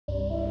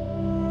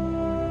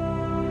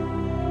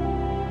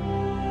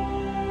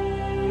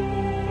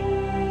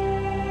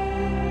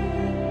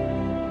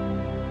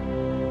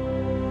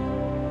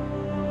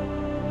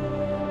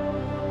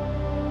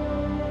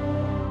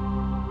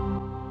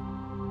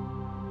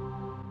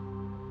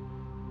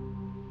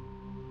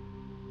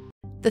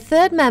The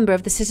third member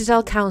of the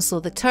Citadel Council,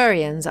 the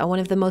Turians, are one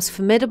of the most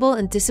formidable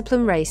and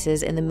disciplined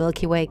races in the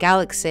Milky Way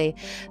Galaxy.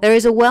 There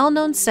is a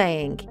well-known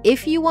saying,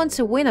 if you want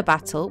to win a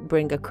battle,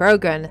 bring a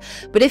Krogan,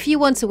 but if you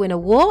want to win a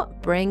war,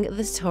 bring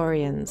the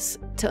Turians.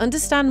 To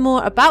understand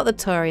more about the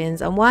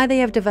Turians and why they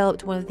have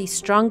developed one of the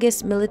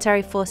strongest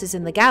military forces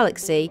in the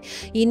galaxy,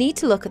 you need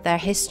to look at their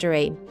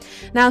history.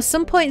 Now,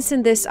 some points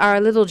in this are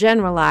a little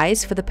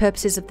generalized for the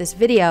purposes of this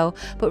video,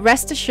 but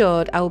rest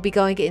assured I will be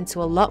going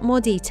into a lot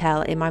more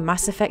detail in my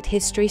Mass Effect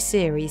history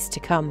series to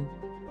come.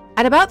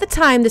 At about the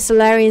time the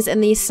Salarians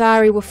and the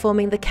Asari were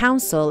forming the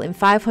Council in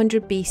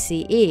 500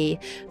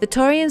 BCE, the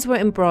Turians were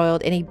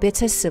embroiled in a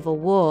bitter civil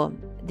war.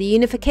 The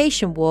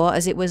Unification War,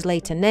 as it was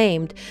later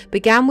named,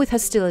 began with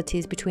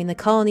hostilities between the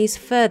colonies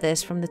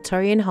furthest from the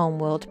Turian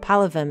homeworld,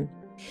 Palaven.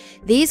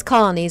 These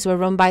colonies were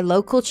run by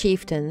local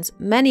chieftains,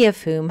 many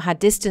of whom had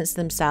distanced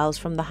themselves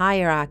from the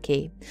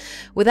hierarchy.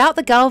 Without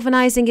the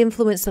galvanizing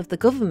influence of the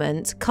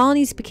government,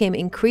 colonies became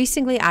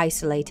increasingly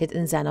isolated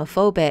and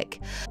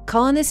xenophobic.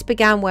 Colonists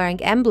began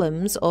wearing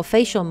emblems or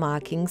facial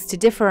markings to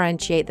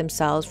differentiate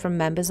themselves from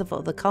members of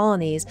other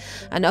colonies,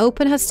 and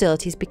open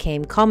hostilities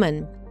became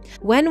common.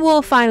 When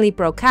war finally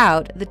broke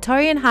out, the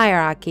Turian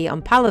hierarchy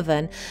on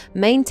Palaven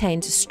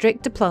maintained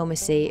strict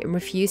diplomacy and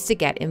refused to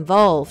get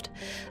involved.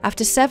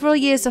 After several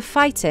years of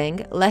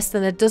fighting, less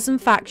than a dozen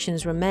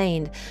factions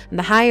remained, and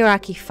the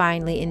hierarchy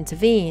finally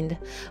intervened.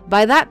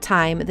 By that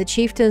time, the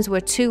chieftains were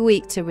too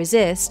weak to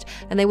resist,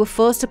 and they were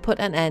forced to put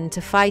an end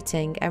to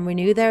fighting and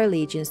renew their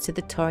allegiance to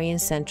the Turian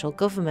central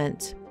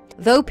government.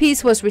 Though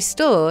peace was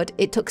restored,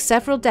 it took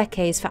several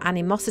decades for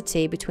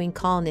animosity between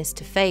colonists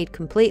to fade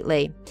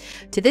completely.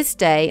 To this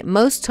day,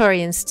 most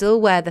Turians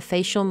still wear the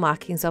facial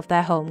markings of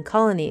their home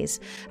colonies.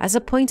 As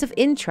a point of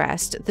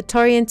interest, the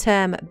Turian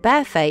term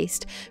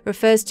barefaced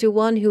refers to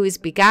one who is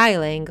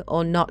beguiling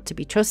or not to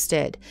be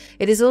trusted.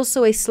 It is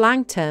also a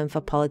slang term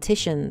for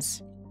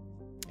politicians.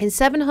 In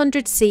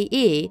 700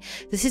 CE,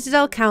 the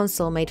Citadel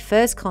Council made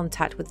first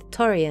contact with the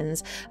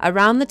Turians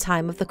around the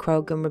time of the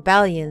Krogan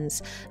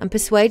rebellions and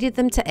persuaded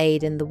them to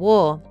aid in the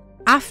war.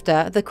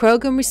 After, the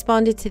Krogan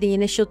responded to the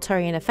initial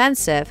Turian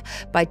offensive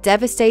by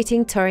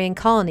devastating Turian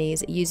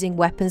colonies using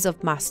weapons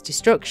of mass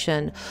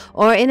destruction,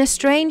 or in a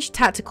strange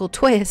tactical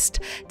twist,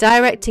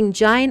 directing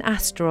giant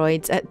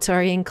asteroids at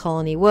Turian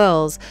colony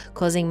worlds,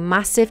 causing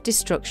massive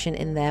destruction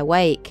in their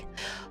wake.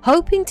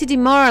 Hoping to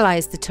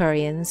demoralize the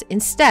Turians,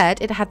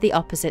 instead it had the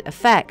opposite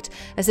effect,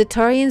 as the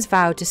Turians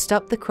vowed to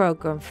stop the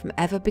Krogan from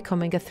ever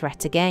becoming a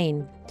threat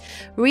again.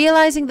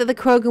 Realizing that the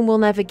Krogan will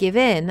never give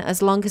in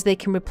as long as they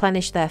can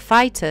replenish their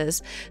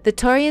fighters, the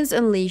Turians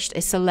unleashed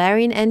a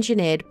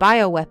Salarian-engineered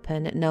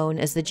bioweapon known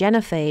as the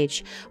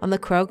Genophage on the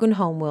Krogan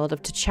homeworld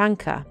of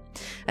Tuchanka.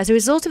 As a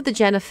result of the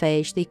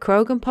Genophage, the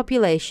Krogan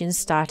population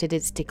started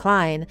its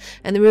decline,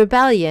 and the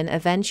rebellion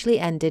eventually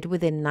ended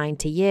within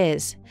 90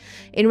 years.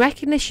 In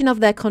recognition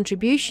of their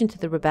contribution to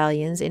the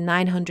rebellions in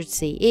 900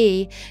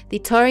 CE, the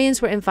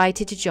Turians were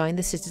invited to join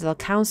the Citadel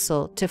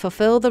Council to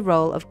fulfill the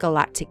role of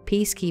galactic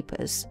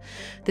peacekeepers.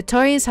 The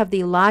Turians have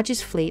the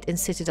largest fleet in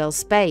Citadel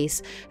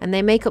space, and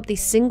they make up the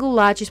single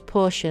largest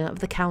portion of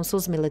the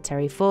Council's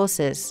military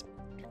forces.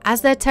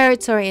 As their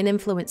territory and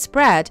influence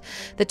spread,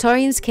 the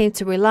Turians came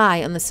to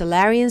rely on the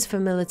Salarians for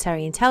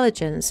military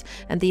intelligence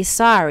and the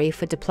Asari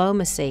for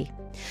diplomacy.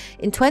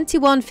 In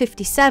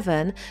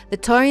 2157, the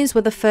Turians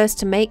were the first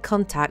to make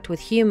contact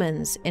with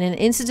humans in an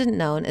incident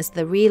known as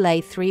the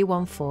Relay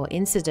 314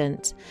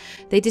 incident.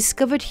 They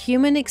discovered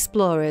human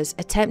explorers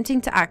attempting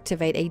to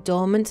activate a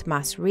dormant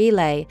mass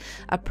relay,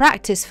 a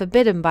practice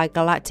forbidden by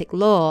galactic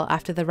law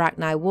after the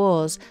Rachni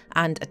Wars,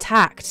 and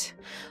attacked.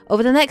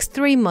 Over the next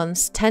 3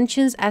 months,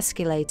 tensions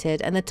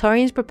escalated and the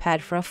Turians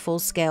prepared for a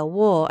full-scale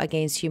war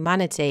against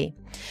humanity.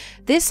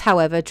 This,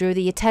 however, drew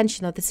the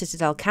attention of the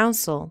Citadel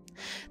Council.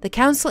 The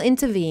Council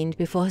intervened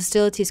before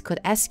hostilities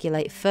could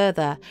escalate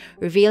further,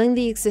 revealing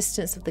the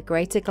existence of the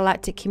greater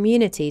galactic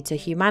community to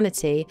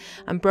humanity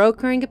and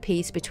brokering a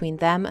peace between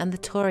them and the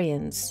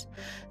Turians.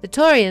 The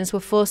Turians were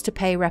forced to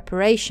pay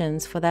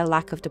reparations for their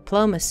lack of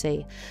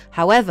diplomacy.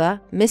 However,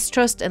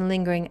 mistrust and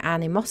lingering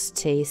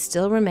animosity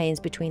still remains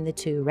between the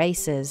two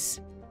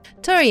races.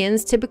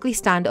 Turians typically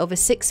stand over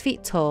 6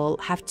 feet tall,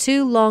 have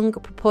 2 long,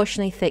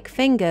 proportionally thick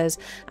fingers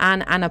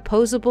and an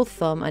opposable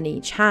thumb on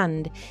each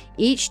hand,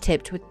 each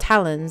tipped with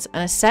talons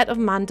and a set of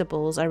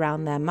mandibles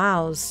around their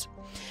mouths.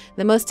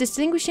 The most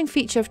distinguishing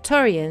feature of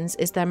Turians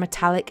is their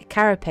metallic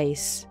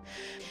carapace.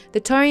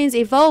 The Turians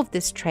evolved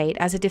this trait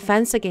as a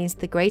defense against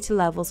the greater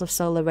levels of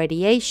solar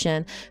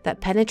radiation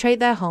that penetrate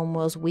their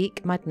homeworld's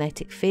weak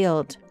magnetic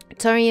field.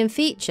 Turian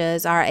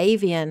features are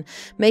avian,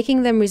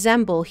 making them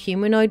resemble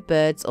humanoid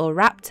birds or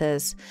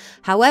raptors.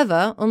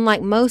 However,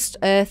 unlike most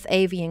Earth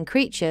avian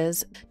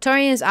creatures,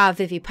 Turians are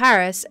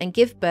viviparous and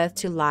give birth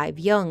to live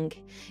young.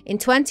 In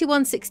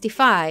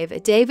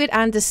 2165, David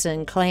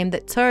Anderson claimed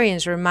that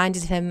Turians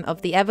reminded him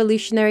of the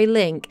evolutionary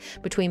link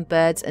between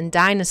birds and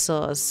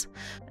dinosaurs.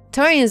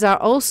 Turians are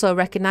also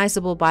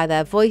recognizable by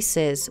their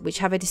voices, which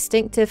have a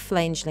distinctive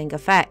fledgling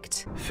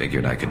effect.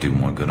 Figured I could do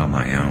more good on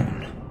my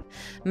own.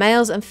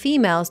 Males and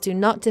females do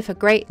not differ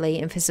greatly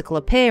in physical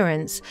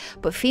appearance,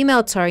 but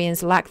female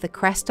Turians lack the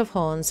crest of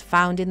horns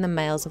found in the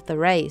males of the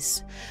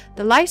race.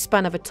 The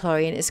lifespan of a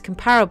Turian is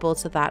comparable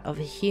to that of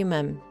a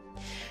human.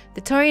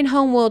 The Turian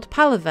homeworld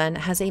Palaven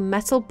has a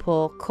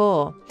metal-poor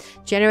core,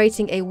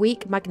 generating a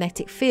weak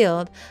magnetic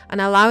field and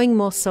allowing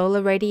more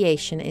solar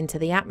radiation into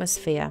the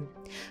atmosphere.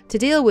 To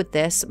deal with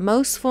this,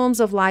 most forms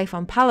of life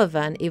on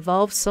Palaven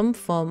evolve some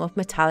form of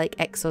metallic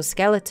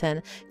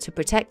exoskeleton to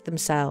protect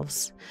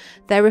themselves.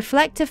 Their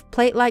reflective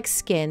plate-like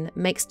skin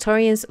makes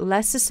Turians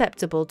less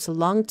susceptible to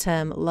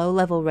long-term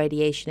low-level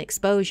radiation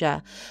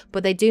exposure,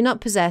 but they do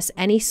not possess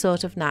any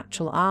sort of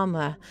natural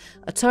armor.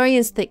 A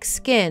Turian's thick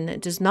skin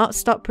does not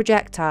stop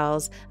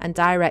projectiles and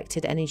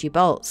directed energy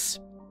bolts.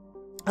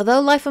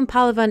 Although life on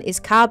Palaven is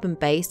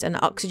carbon-based and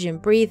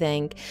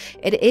oxygen-breathing,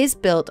 it is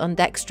built on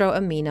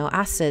dextroamino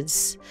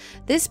acids.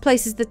 This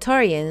places the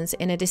Turians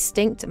in a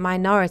distinct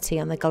minority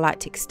on the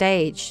galactic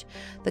stage.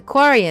 The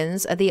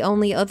Quarians are the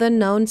only other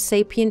known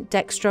sapient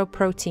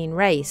dextroprotein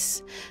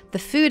race. The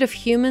food of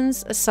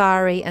humans,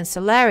 Asari, and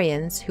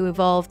Solarians, who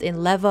evolved in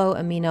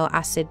levo-amino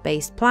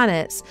acid-based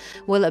planets,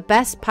 will at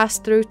best pass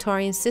through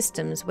Turian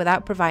systems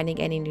without providing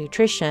any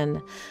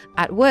nutrition.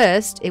 At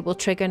worst, it will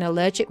trigger an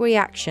allergic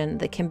reaction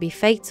that can be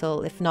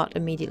fatal if not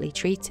immediately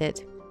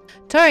treated.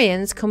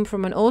 Turians come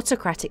from an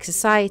autocratic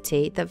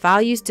society that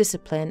values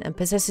discipline and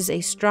possesses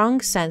a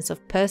strong sense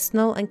of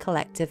personal and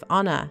collective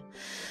honor.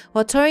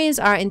 While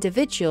Turians are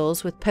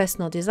individuals with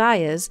personal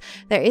desires,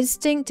 their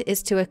instinct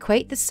is to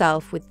equate the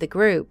self with the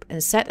group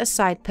and set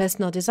aside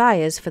personal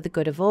desires for the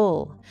good of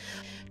all.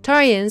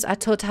 Turians are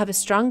taught to have a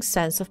strong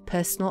sense of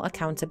personal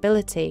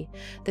accountability,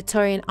 the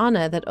Turian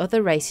honor that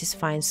other races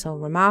find so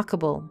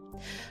remarkable.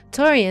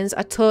 Turians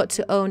are taught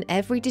to own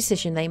every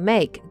decision they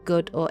make,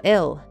 good or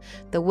ill.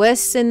 The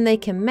worst sin they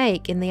can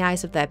make in the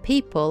eyes of their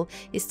people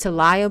is to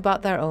lie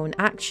about their own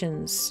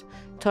actions.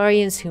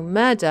 Turians who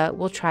murder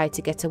will try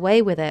to get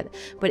away with it,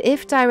 but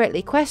if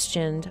directly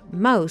questioned,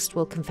 most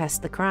will confess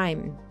the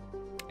crime.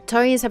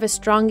 Turians have a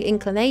strong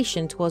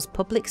inclination towards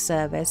public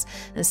service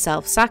and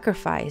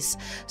self-sacrifice,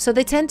 so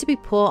they tend to be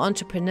poor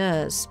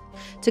entrepreneurs.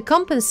 To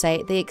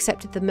compensate, they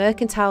accepted the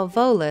mercantile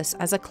Volus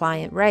as a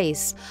client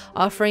race,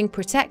 offering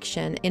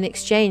protection in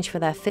exchange for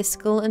their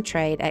fiscal and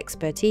trade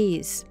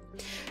expertise.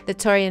 The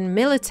Turian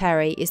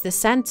military is the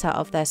center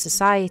of their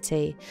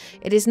society.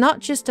 It is not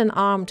just an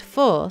armed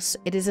force,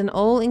 it is an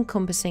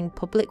all-encompassing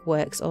public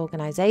works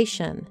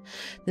organization.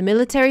 The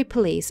military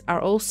police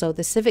are also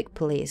the civic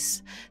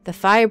police. The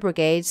fire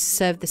brigades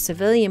serve the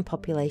civilian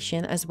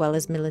population as well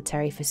as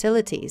military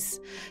facilities.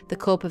 The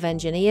Corps of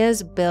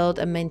Engineers build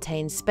and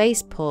maintain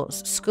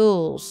spaceports,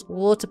 schools,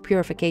 water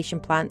purification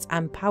plants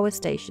and power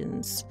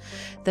stations.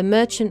 The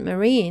Merchant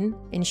Marine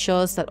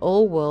ensures that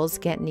all worlds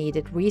get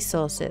needed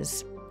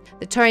resources.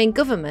 The Turian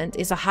government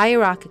is a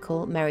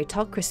hierarchical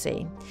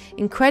meritocracy.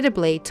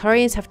 Incredibly,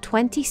 Turians have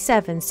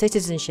 27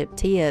 citizenship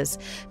tiers,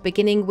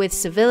 beginning with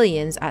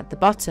civilians at the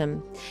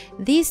bottom.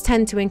 These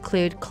tend to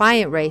include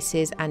client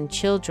races and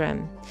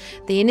children.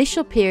 The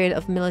initial period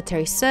of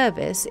military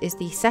service is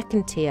the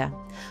second tier.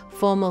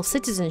 Formal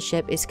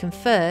citizenship is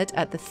conferred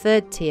at the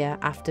third tier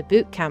after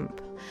boot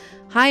camp.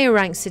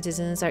 Higher-ranked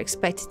citizens are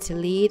expected to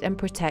lead and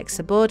protect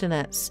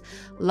subordinates.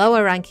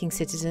 Lower-ranking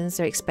citizens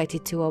are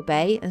expected to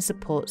obey and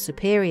support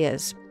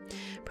superiors.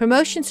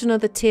 Promotion to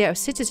another tier of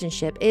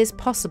citizenship is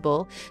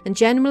possible and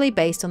generally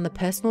based on the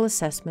personal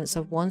assessments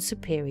of one's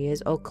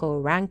superiors or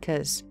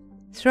co-rankers.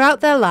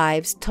 Throughout their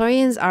lives,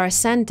 Turians are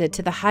ascended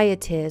to the higher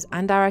tiers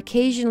and are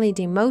occasionally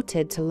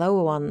demoted to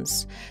lower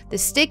ones. The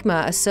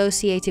stigma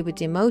associated with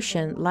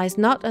demotion lies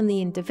not on the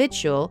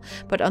individual,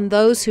 but on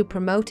those who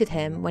promoted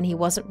him when he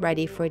wasn't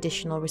ready for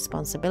additional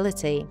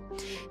responsibility.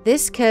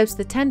 This curbs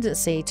the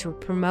tendency to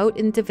promote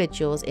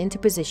individuals into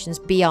positions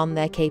beyond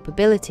their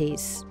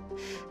capabilities.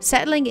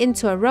 Settling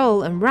into a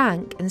role and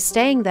rank and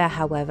staying there,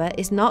 however,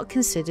 is not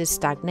considered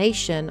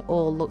stagnation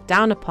or looked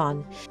down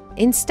upon.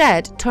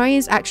 Instead,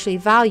 Turians actually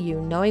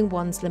value knowing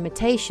one's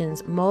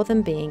limitations more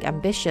than being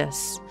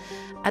ambitious.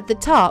 At the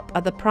top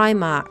are the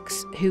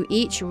Primarchs, who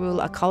each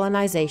rule a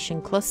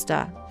colonization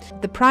cluster.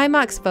 The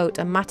Primarchs vote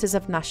on matters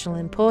of national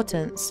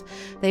importance.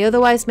 They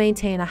otherwise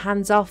maintain a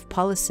hands-off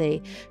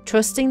policy,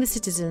 trusting the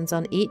citizens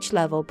on each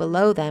level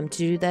below them to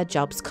do their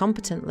jobs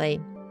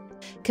competently.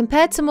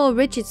 Compared to more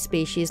rigid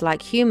species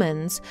like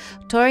humans,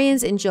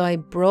 Turians enjoy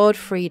broad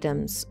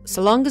freedoms.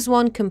 So long as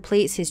one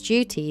completes his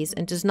duties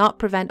and does not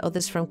prevent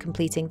others from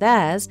completing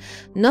theirs,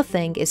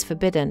 nothing is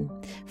forbidden.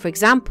 For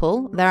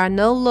example, there are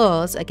no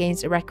laws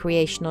against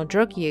recreational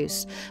drug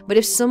use, but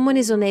if someone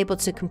is unable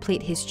to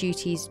complete his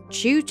duties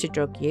due to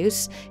drug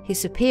use, his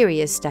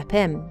superiors step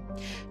in.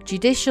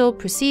 Judicial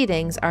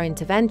proceedings are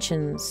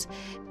interventions.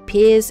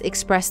 Peers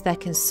express their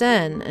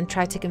concern and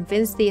try to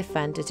convince the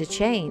offender to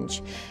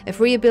change. If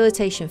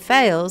rehabilitation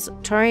fails,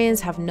 Turians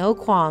have no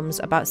qualms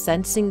about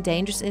sentencing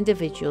dangerous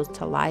individuals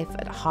to life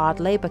at hard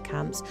labor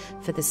camps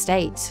for the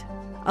state.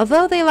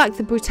 Although they lack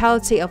the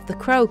brutality of the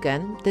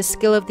Krogan, the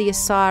skill of the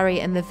Asari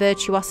and the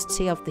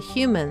virtuosity of the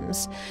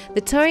humans,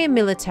 the Turian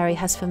military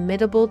has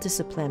formidable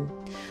discipline.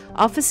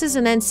 Officers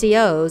and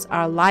NCOs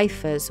are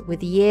lifers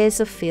with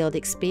years of field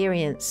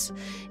experience.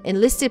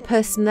 Enlisted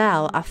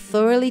personnel are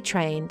thoroughly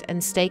trained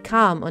and stay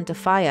calm under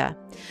fire.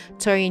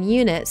 Turian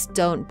units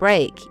don't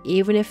break.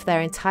 Even if their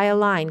entire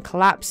line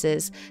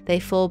collapses, they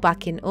fall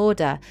back in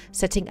order,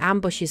 setting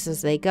ambushes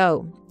as they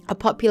go. A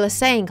popular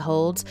saying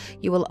holds,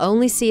 "You will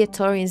only see a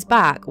Turian's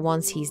back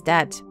once he's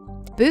dead."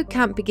 Boot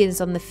camp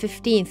begins on the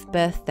 15th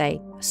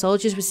birthday.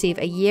 Soldiers receive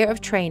a year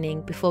of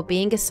training before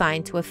being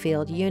assigned to a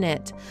field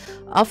unit.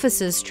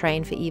 Officers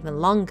train for even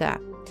longer.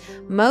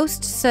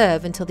 Most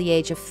serve until the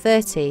age of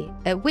 30,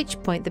 at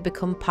which point they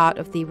become part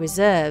of the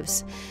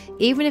reserves.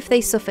 Even if they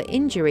suffer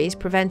injuries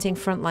preventing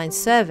frontline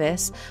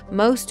service,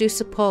 most do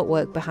support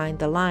work behind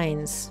the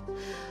lines.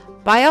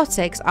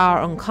 Biotics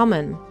are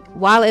uncommon.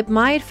 While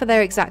admired for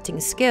their exacting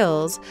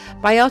skills,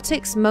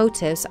 Biotics'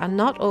 motives are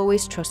not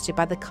always trusted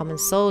by the common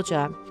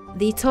soldier.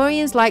 The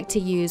Turians like to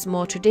use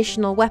more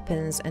traditional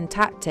weapons and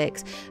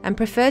tactics and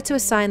prefer to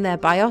assign their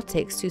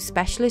Biotics to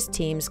specialist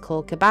teams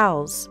called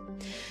cabals.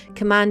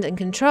 Command and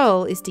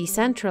control is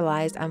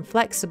decentralized and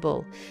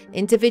flexible.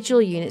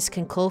 Individual units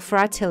can call for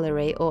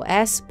artillery or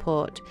air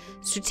support.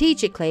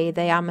 Strategically,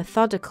 they are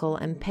methodical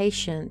and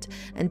patient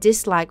and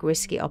dislike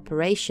risky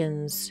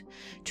operations.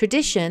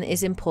 Tradition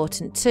is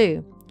important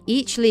too.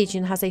 Each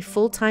legion has a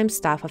full-time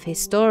staff of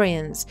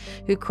historians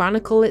who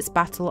chronicle its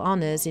battle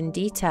honours in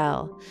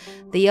detail.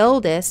 The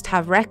oldest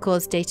have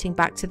records dating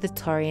back to the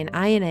Turian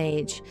Iron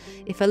Age.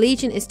 If a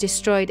legion is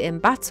destroyed in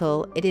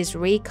battle, it is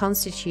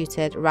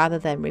reconstituted rather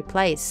than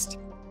replaced.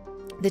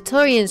 The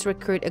Turians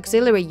recruit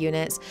auxiliary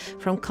units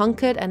from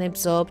conquered and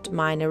absorbed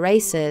minor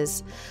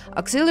races.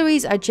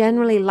 Auxiliaries are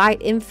generally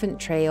light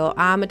infantry or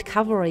armoured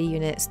cavalry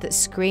units that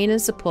screen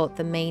and support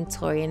the main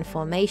Turian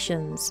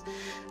formations.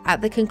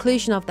 At the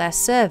conclusion of their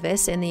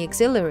service in the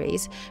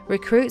auxiliaries,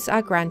 recruits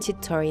are granted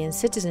Turian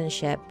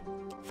citizenship.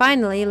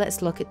 Finally,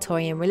 let's look at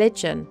Turian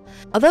religion.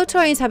 Although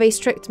Turians have a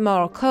strict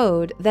moral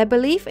code, their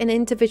belief in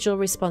individual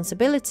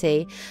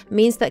responsibility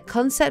means that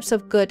concepts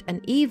of good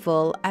and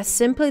evil are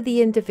simply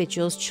the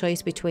individual's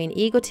choice between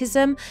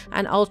egotism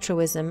and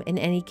altruism in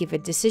any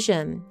given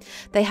decision.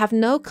 They have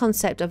no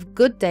concept of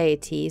good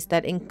deities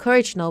that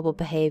encourage noble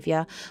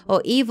behavior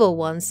or evil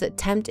ones that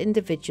tempt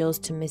individuals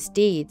to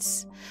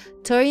misdeeds.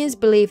 Turians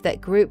believe that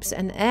groups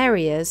and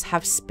areas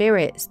have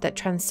spirits that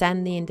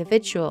transcend the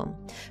individual.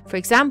 For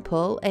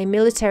example, a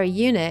military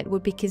unit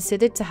would be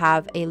considered to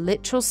have a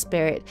literal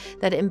spirit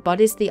that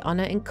embodies the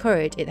honor and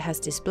courage it has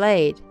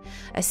displayed.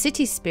 A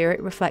city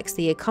spirit reflects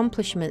the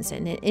accomplishments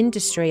and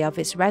industry of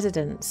its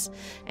residents.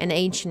 An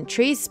ancient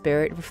tree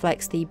spirit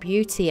reflects the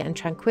beauty and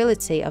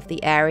tranquility of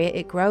the area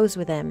it grows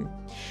within.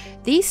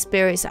 These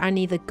spirits are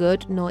neither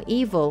good nor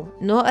evil,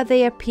 nor are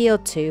they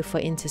appealed to for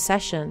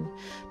intercession.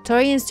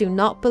 Turians do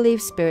not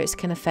believe spirits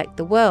can affect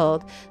the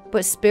world,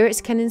 but spirits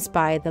can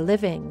inspire the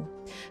living.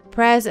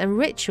 Prayers and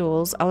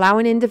rituals allow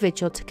an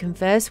individual to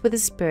converse with a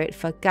spirit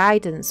for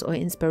guidance or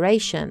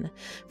inspiration.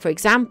 For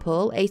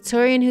example, a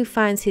Turian who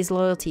finds his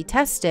loyalty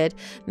tested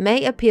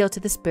may appeal to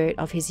the spirit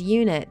of his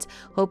unit,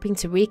 hoping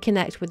to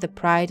reconnect with the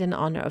pride and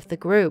honor of the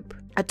group.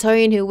 A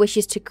Turian who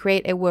wishes to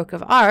create a work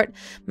of art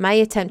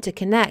may attempt to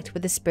connect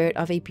with the spirit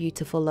of a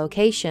beautiful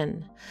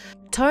location.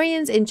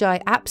 Turians enjoy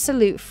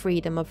absolute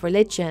freedom of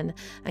religion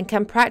and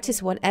can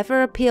practice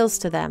whatever appeals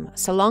to them,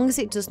 so long as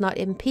it does not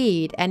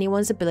impede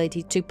anyone's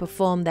ability to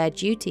perform their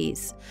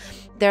duties.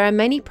 There are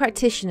many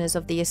practitioners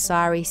of the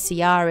Asari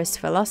Ciarist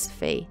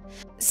philosophy.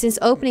 Since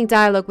opening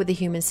dialogue with the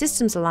Human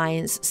Systems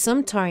Alliance,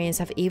 some Turians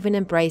have even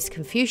embraced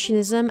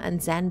Confucianism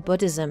and Zen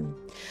Buddhism.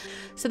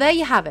 So there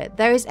you have it.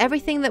 There is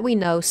everything that we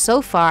know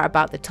so far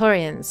about the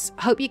Turians.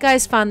 Hope you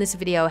guys found this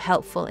video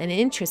helpful and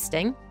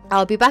interesting.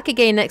 I'll be back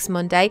again next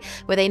Monday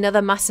with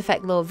another Mass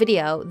Effect lore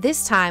video,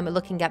 this time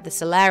looking at the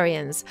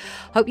Solarians.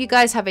 Hope you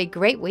guys have a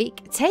great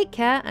week, take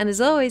care, and as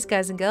always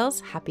guys and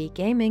girls, happy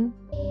gaming!